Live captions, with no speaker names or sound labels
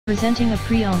Presenting a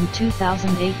pre-owned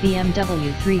 2008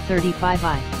 BMW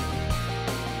 335i.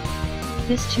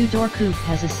 This two-door coupe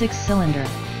has a 6-cylinder,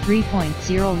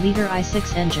 3.0-liter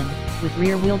i6 engine, with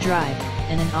rear-wheel drive,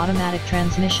 and an automatic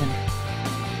transmission.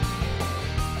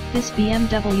 This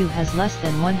BMW has less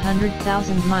than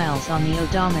 100,000 miles on the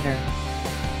odometer.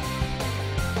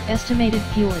 Estimated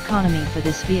fuel economy for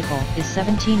this vehicle is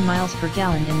 17 miles per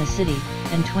gallon in the city,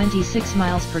 and 26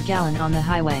 miles per gallon on the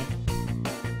highway.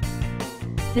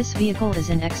 This vehicle is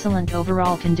in excellent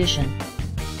overall condition.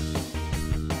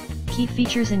 Key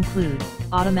features include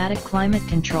automatic climate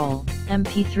control,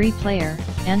 MP3 player,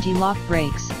 anti-lock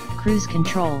brakes, cruise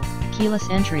control, keyless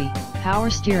entry, power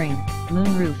steering,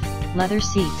 moonroof, leather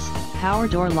seats, power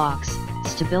door locks,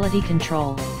 stability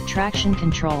control, traction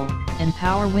control, and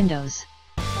power windows.